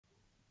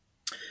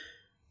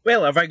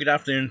Well, a very good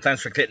afternoon.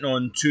 Thanks for clicking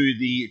on to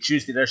the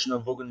Tuesday edition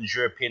of Vogan's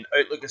European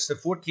Outlook. It's the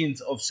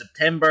 14th of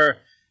September.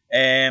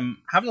 Having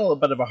a little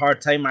bit of a hard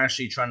time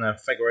actually trying to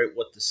figure out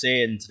what to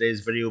say in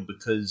today's video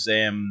because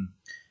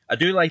I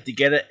do like to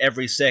get it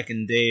every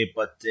second day,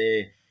 but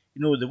the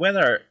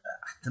weather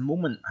at the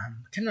moment,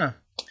 I'm kind of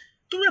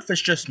don't know if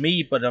it's just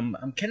me, but I'm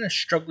kind of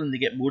struggling to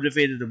get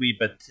motivated a wee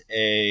bit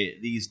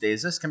these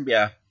days. This can be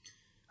a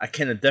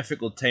kind of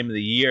difficult time of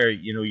the year.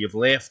 You know, you've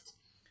left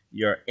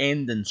your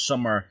end in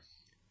summer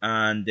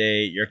and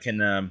you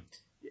kind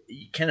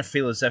of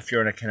feel as if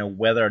you're in a kind of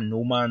weather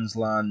no man's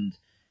land.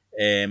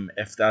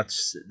 If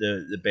that's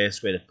the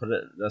best way to put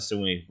it, that's the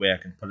only way I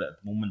can put it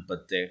at the moment.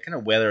 But kind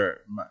of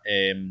weather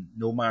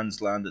no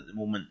man's land at the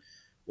moment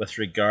with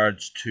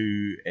regards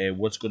to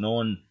what's going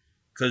on,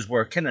 because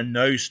we're kind of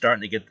now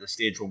starting to get to the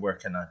stage where we're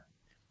kind of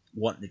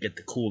wanting to get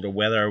the colder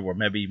weather. We're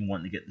maybe even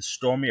wanting to get the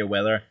stormier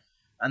weather,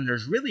 and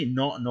there's really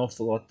not an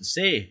awful lot to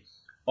say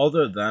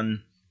other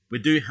than we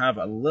do have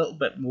a little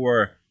bit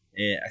more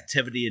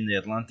activity in the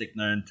Atlantic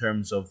now in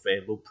terms of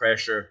low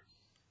pressure.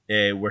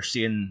 We're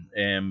seeing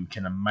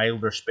kind of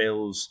milder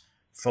spells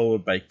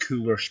followed by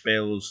cooler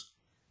spells.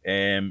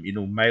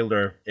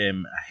 Milder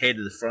ahead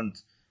of the front,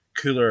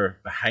 cooler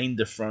behind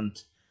the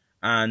front.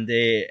 And,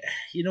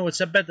 it's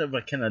a bit of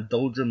a kind of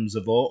doldrums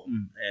of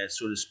autumn,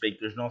 so to speak.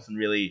 There's nothing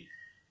really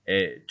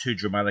too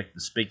dramatic to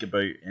speak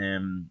about.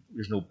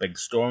 There's no big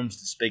storms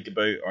to speak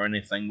about or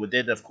anything. We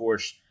did, of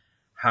course,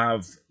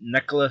 have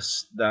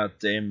Nicholas that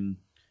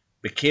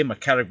became a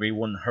Category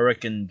 1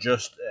 hurricane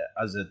just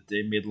as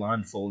it made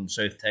landfall in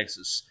South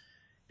Texas,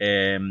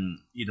 in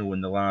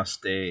the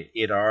last 8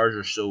 hours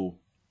or so.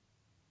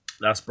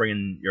 That's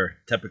bringing your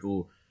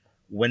typical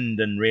wind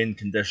and rain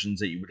conditions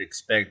that you would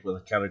expect with a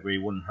Category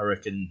 1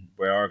 hurricane.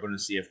 We are going to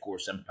see, of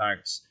course,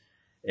 impacts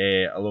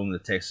along the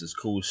Texas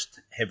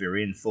coast, heavy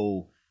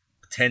rainfall,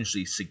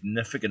 potentially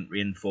significant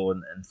rainfall,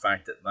 in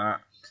fact, at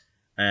that.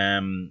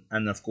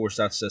 And of course,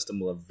 that system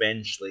will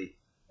eventually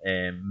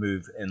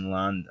move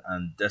inland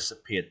and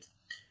dissipate.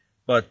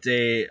 But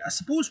I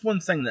suppose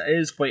one thing that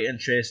is quite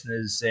interesting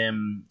is, I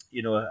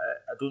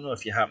don't know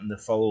if you happen to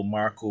follow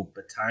Marco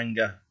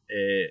Batanga,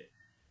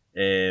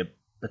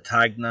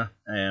 Batagna.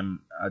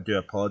 I do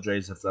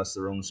apologise if that's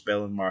the wrong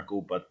spelling,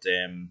 Marco, but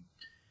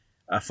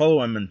I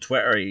follow him on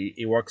Twitter.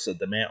 He works at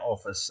the Met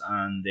Office,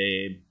 and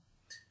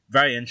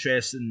very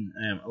interesting,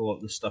 a lot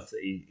of the stuff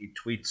that he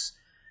tweets.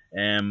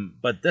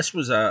 But this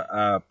was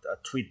a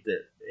tweet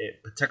that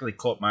particularly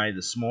caught my eye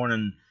this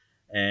morning,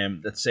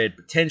 that said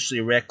potentially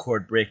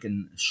record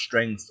breaking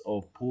strength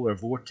of polar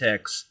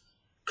vortex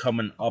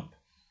coming up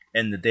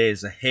in the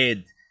days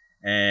ahead,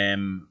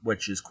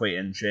 which is quite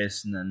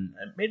interesting. And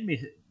it made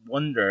me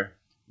wonder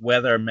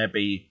whether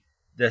maybe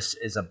this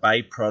is a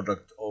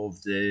byproduct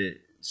of the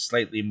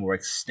slightly more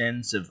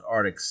extensive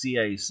Arctic sea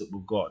ice that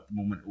we've got at the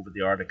moment over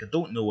the Arctic. I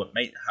don't know, it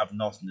might have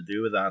nothing to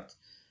do with that,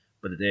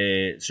 but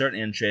it's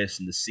certainly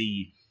interesting to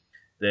see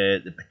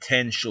the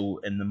potential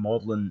in the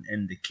modelling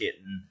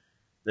indicating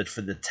that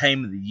for the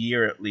time of the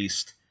year at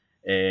least,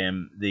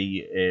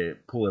 the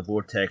polar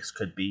vortex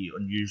could be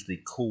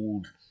unusually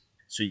cold.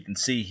 So you can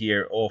see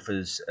here off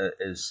his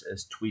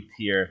tweet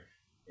here,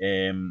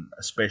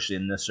 especially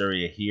in this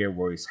area here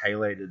where he's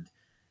highlighted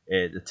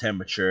the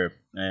temperature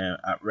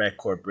at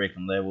record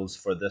breaking levels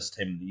for this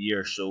time of the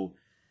year. So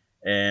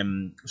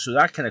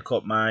that kind of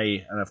caught my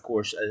eye. And of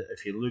course,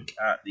 if you look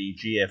at the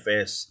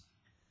GFS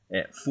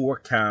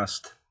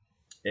forecast,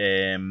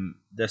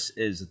 this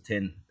is a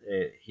 10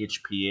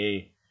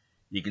 HPA.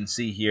 You can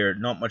see here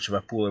not much of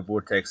a polar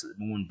vortex at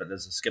the moment, but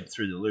as I skip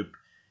through the loop,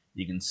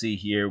 you can see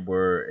here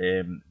where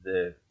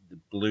the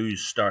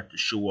blues start to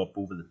show up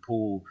over the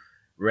pole,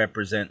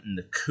 representing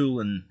the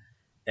cooling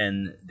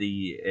in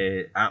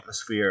the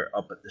atmosphere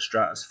up at the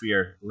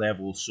stratosphere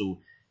level.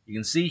 So you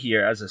can see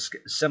here, as I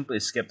simply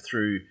skip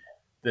through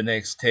the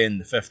next 10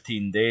 to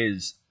 15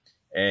 days,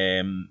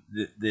 a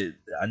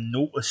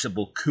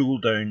noticeable cool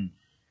down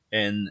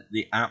in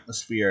the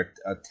atmosphere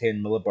at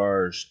 10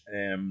 millibars.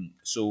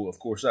 So, of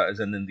course, that is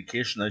an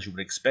indication, as you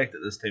would expect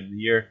at this time of the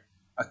year,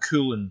 a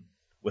cooling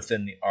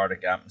within the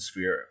Arctic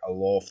atmosphere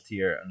aloft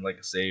here. And like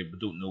I say, we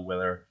don't know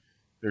whether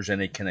there's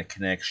any kind of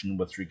connection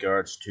with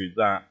regards to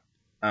that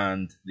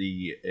and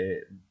the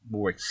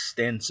more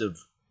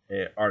extensive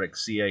Arctic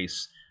sea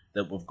ice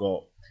that we've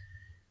got.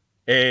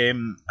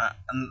 And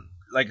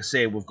like I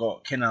say, we've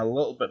got kind of a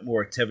little bit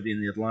more activity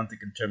in the Atlantic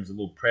in terms of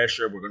low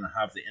pressure. We're going to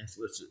have the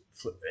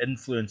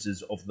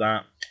influences of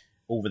that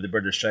over the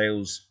British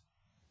Isles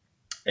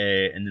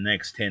in the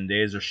next 10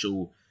 days or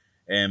so.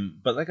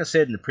 But like I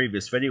said in the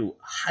previous video,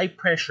 high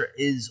pressure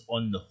is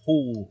on the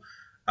whole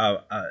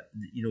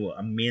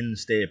a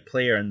mainstay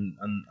player, and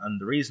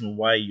the reason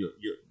why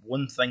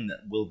one thing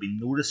that will be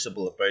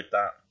noticeable about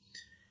that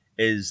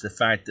is the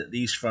fact that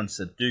these fronts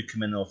that do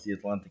come in off the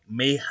Atlantic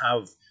may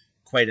have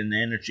quite an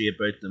energy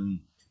about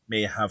them,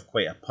 may have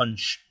quite a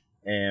punch,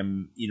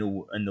 in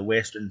the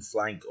western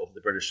flank of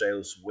the British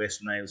Isles,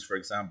 Western Isles, for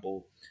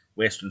example,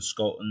 Western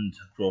Scotland,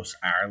 across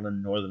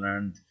Ireland, Northern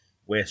Ireland,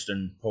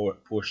 western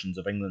portions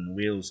of England and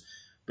Wales.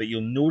 But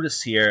you'll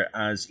notice here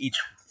as each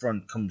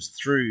front comes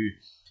through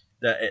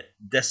that it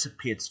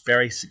dissipates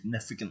very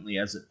significantly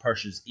as it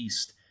pushes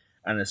east,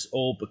 and it's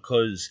all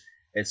because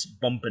it's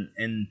bumping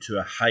into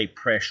a high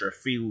pressure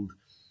field,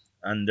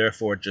 and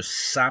therefore it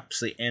just saps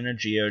the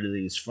energy out of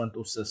these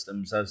frontal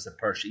systems as they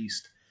push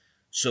east.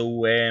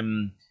 So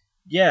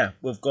yeah,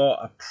 we've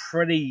got a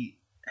pretty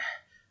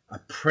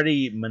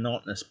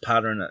monotonous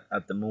pattern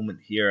at the moment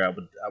here. I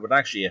would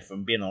actually, if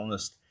I'm being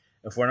honest,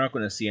 if we're not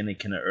going to see any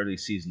kind of early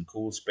season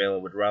cold spell, I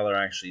would rather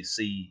actually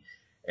see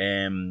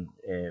a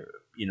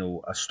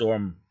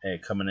storm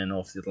coming in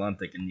off the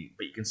Atlantic.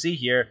 But you can see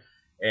here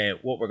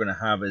what we're going to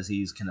have is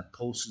these kind of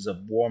pulses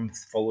of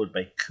warmth followed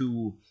by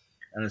cool,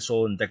 and it's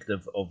all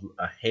indicative of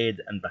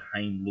ahead and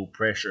behind low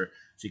pressure.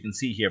 So you can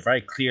see here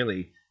very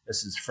clearly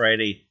this is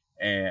Friday.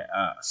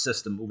 A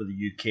system over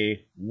the UK,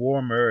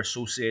 warmer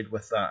associated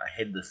with that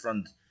ahead of the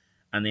front,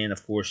 and then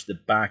of course the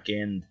back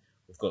end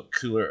we've got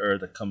cooler air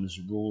that comes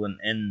rolling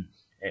in,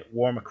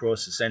 warm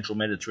across the central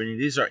Mediterranean.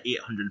 These are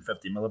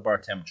 850 millibar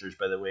temperatures,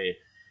 by the way.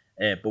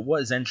 But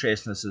what is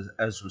interesting is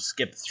as we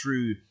skip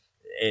through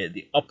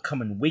the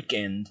upcoming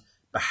weekend,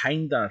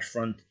 behind that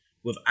front,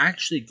 we've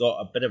actually got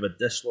a bit of a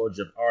dislodge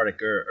of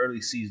Arctic air,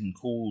 early season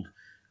cold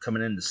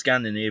coming into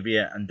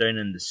Scandinavia and down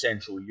into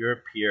Central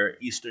Europe here,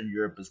 Eastern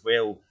Europe as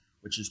well,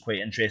 which is quite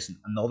interesting.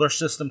 Another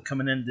system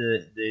coming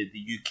into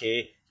the UK.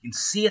 You can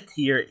see it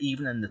here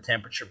even in the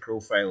temperature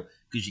profile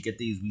because you get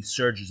these wee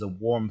surges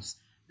of warmth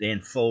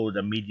then followed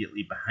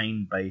immediately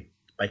behind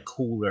by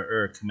colder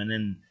air coming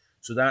in.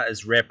 So that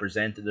is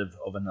representative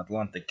of an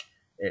Atlantic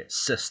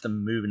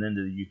system moving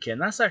into the UK.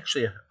 And that's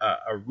actually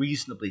a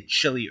reasonably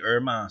chilly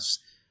air mass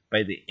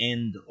by the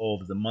end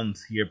of the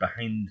month here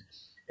behind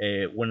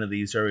one of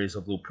these areas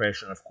of low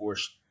pressure. And of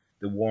course,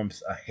 the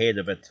warmth ahead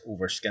of it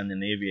over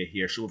Scandinavia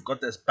here. So we've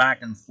got this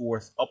back and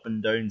forth, up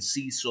and down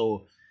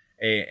seesaw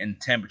in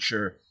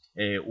temperature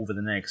over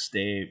the next,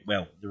 the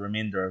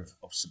remainder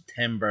of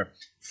September.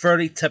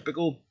 Fairly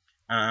typical,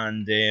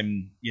 and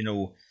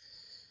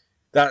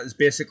that is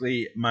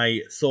basically my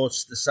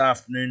thoughts this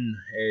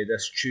afternoon,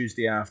 this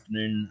Tuesday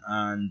afternoon,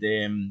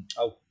 and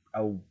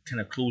I'll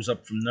kind of close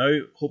up from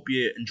now. Hope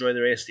you enjoy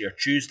the rest of your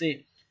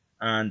Tuesday,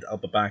 and I'll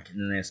be back in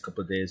the next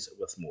couple of days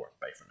with more.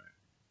 Bye for now.